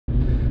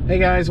Hey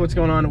guys, what's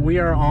going on? We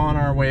are on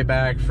our way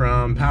back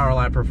from Power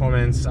Lab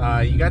Performance.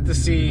 You got to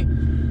see,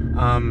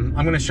 I'm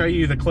going to show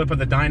you the clip of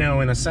the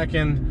dyno in a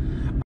second.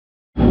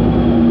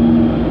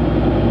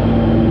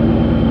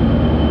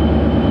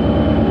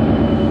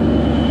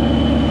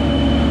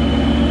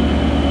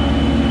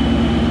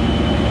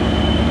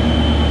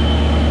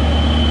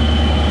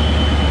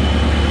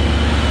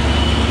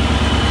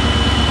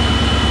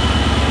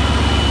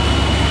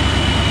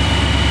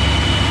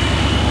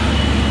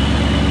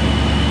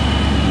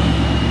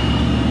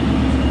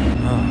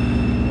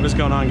 What's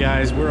going on,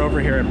 guys? We're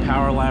over here at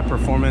Power Lab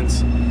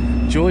Performance.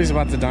 Julie's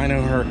about to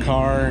dyno her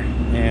car,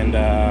 and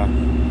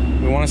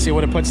we want to see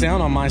what it puts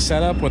down on my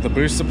setup with a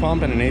booster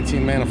pump and an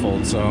 18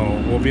 manifold. So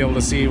we'll be able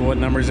to see what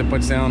numbers it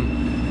puts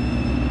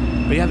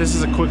down. But yeah, this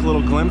is a quick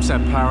little glimpse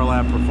at Power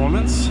Lab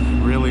Performance.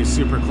 Really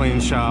super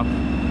clean shop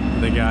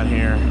they got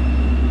here.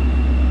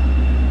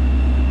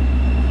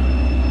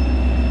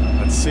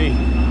 Let's see.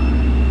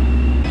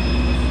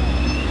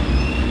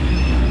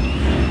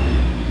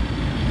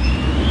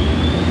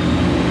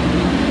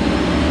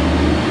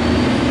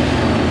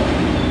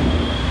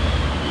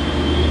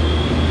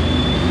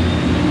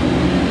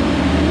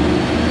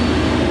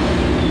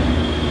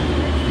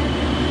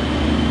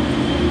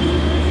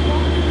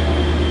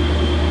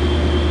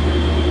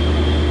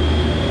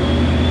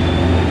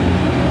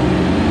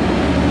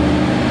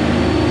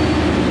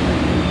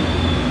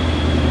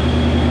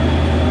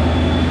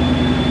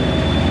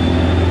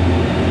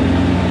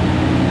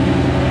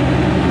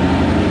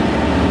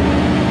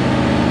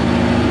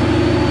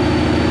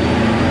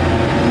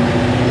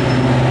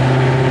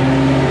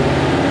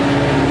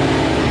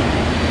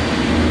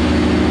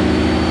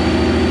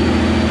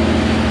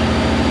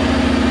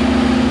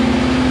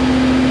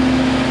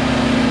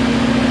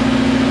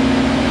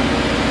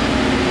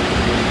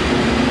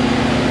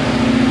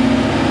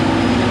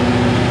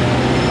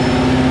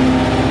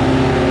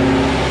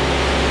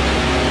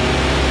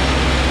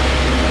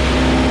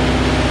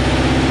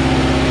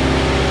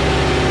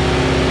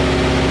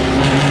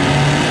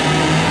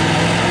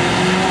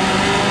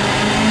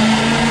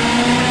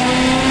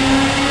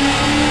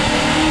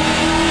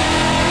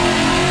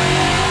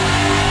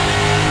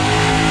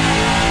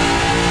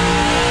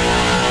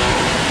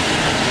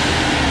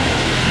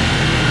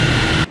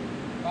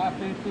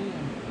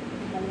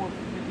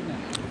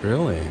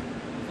 Really?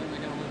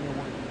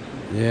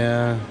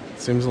 Yeah,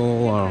 seems a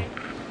little low.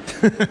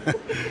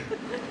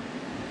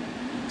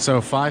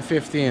 So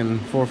 550 and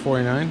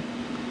 449?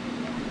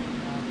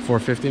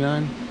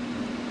 459?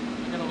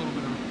 I got a little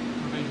bit of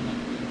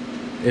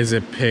revision. Is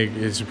it pig?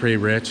 Is it pretty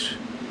rich?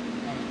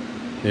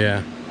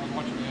 Yeah. I was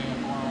watching the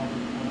AFR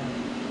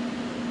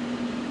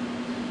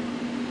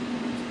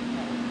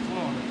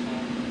all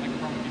I can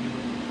probably give you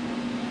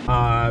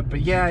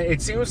But yeah,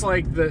 it seems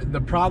like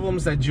the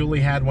problems that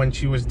Julie had when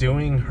she was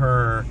doing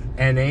her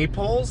NA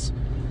pulls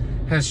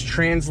has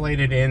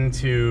translated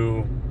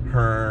into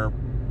her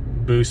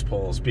boost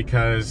pulls,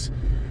 because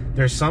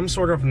there's some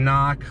sort of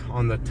knock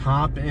on the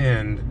top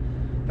end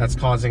that's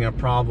causing a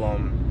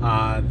problem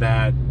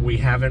that we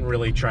haven't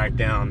really tracked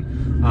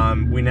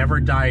down. We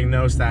never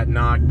diagnosed that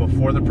knock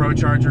before the Pro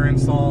Charger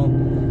install,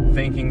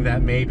 thinking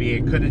that maybe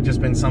it could have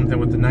just been something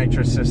with the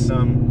nitrous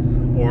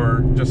system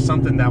or just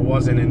something that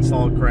wasn't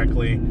installed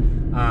correctly.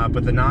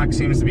 But the knock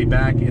seems to be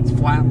back. It's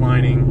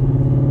flatlining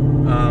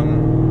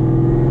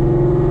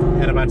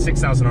at about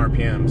 6,000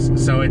 RPMs.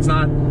 So it's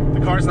not, the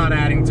car's not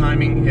adding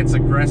timing, it's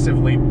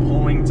aggressively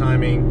pulling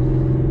timing.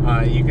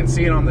 You can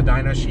see it on the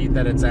dyno sheet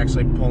that it's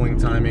actually pulling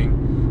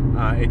timing.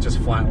 It just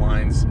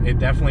flatlines. It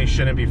definitely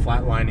shouldn't be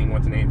flatlining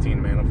with an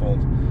 18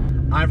 manifold.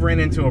 I've ran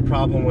into a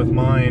problem with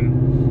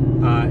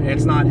mine.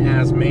 It's not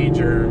as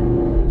major,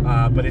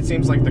 but it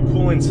seems like the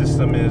cooling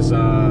system is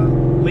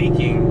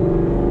leaking,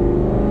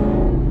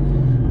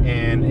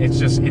 and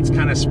it's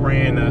kind of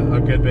spraying a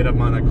good bit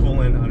amount of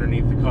coolant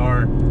underneath the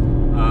car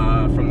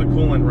from the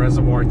coolant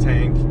reservoir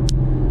tank.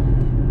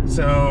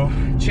 So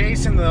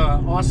Chase and the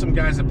awesome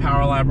guys at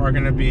Power Lab are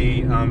going to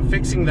be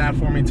fixing that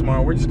for me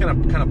tomorrow. We're just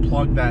going to kind of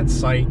plug that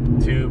sight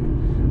tube.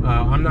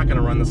 I'm not going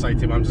to run the sight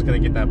tube. I'm just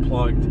going to get that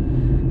plugged,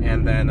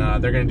 and then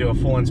they're going to do a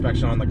full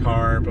inspection on the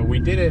car. But we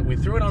did it. We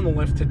threw it on the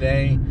lift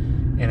today,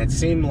 and it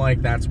seemed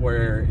like that's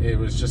where it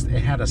was just, it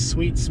had a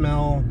sweet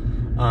smell.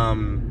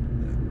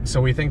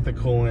 So we think the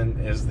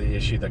coolant is the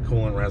issue, the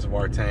coolant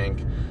reservoir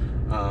tank.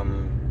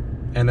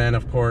 And then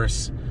of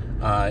course,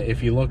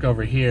 if you look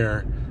over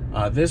here,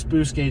 this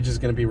boost gauge is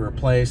going to be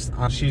replaced.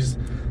 She's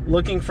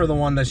looking for the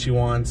one that she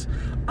wants.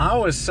 I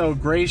was so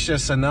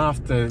gracious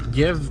enough to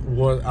give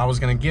what I was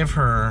going to give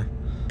her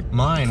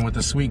mine with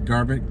the sweet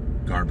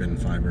carbon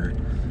fiber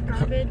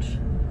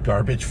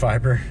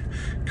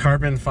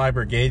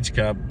gauge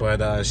cup,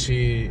 but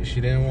she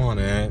didn't want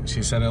it.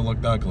 She said it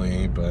looked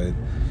ugly, but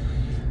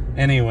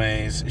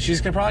anyways,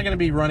 she's probably going to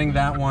be running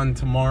that one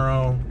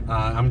tomorrow.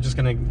 I'm just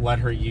going to let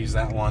her use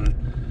that one,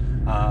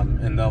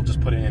 and they'll just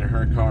put it in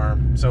her car,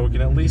 so we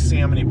can at least see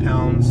how many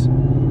pounds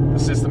the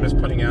system is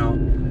putting out.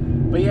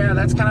 But yeah,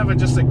 that's kind of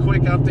just a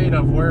quick update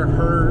of where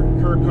her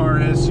car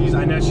is.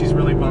 I know she's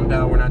really bummed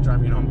out we're not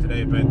driving home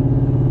today, but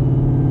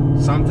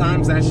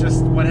sometimes that's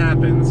just what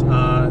happens.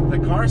 The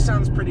car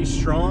sounds pretty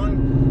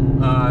strong.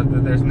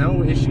 There's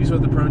no issues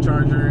with the Pro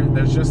Charger.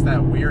 There's just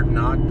that weird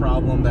knock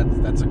problem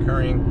that's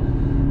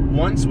occurring.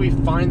 Once we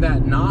find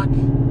that knock,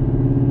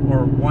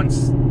 or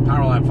once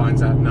PowerLab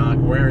finds that knock,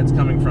 where it's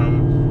coming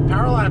from,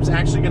 PowerLab's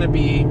actually going to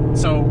be,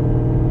 so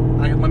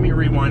let me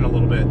rewind a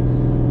little bit.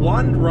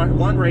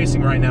 Lund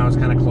Racing right now is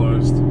kind of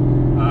closed.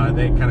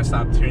 They kind of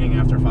stopped tuning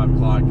after 5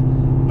 o'clock.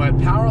 But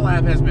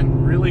PowerLab has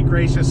been really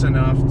gracious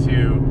enough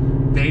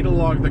to data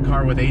log the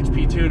car with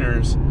HP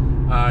tuners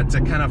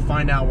to kind of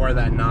find out where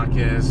that knock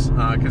is.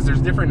 Because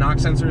there's different knock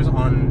sensors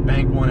on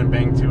bank 1 and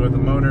bank 2 of the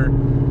motor.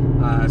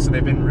 So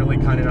they've been really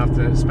kind enough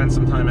to spend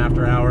some time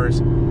after hours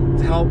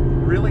to help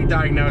really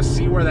diagnose,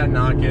 see where that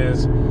knock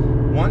is.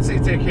 Once they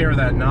take care of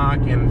that knock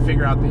and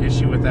figure out the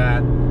issue with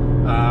that,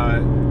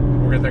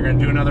 they're going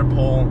to do another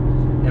pull,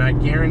 and I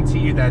guarantee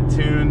you that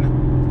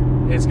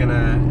tune is going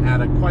to add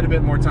quite a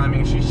bit more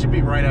timing. She should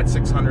be right at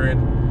 600,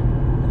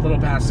 a little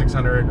past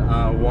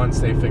 600 once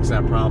they fix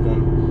that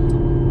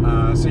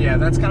problem. So yeah,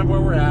 that's kind of where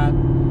we're at.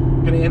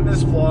 Going to end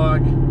this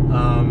vlog.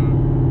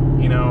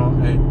 You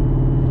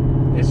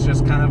know, it's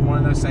just kind of one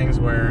of those things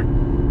where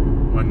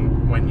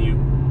when you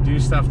do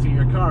stuff to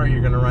your car,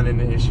 you're going to run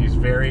into issues.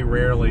 Very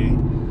rarely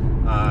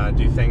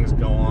do things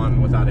go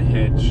on without a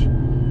hitch.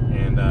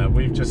 And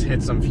we've just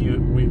hit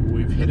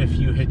we've hit a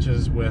few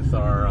hitches with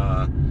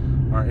our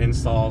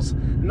installs.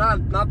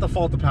 Not the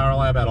fault of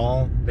PowerLab at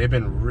all. They've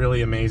been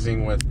really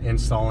amazing with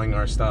installing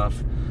our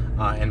stuff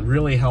and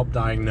really help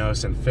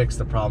diagnose and fix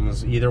the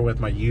problems, either with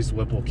my used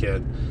Whipple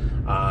kit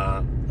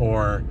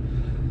or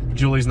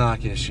Julie's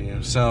knock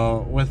issue.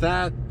 So with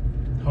that,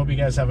 hope you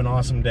guys have an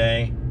awesome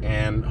day,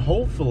 and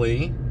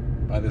hopefully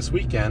by this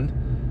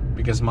weekend,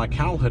 because my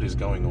cowl hood is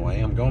going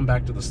away, I'm going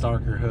back to the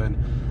Starker hood.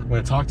 I'm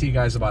going to talk to you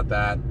guys about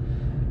that,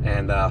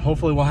 and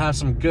hopefully we'll have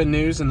some good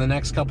news in the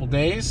next couple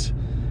days,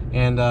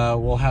 and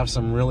we'll have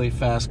some really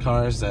fast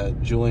cars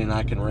that Julie and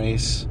I can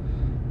race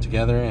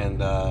together and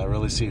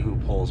really see who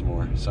pulls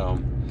more.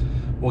 So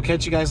we'll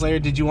catch you guys later.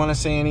 Did you want to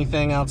say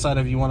anything outside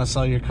of you want to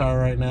sell your car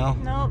right now?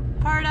 Nope,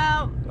 part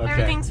out. Okay.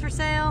 Everything's for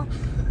sale.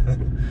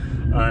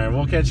 All right,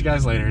 we'll catch you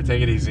guys later.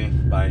 Take it easy.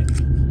 Bye.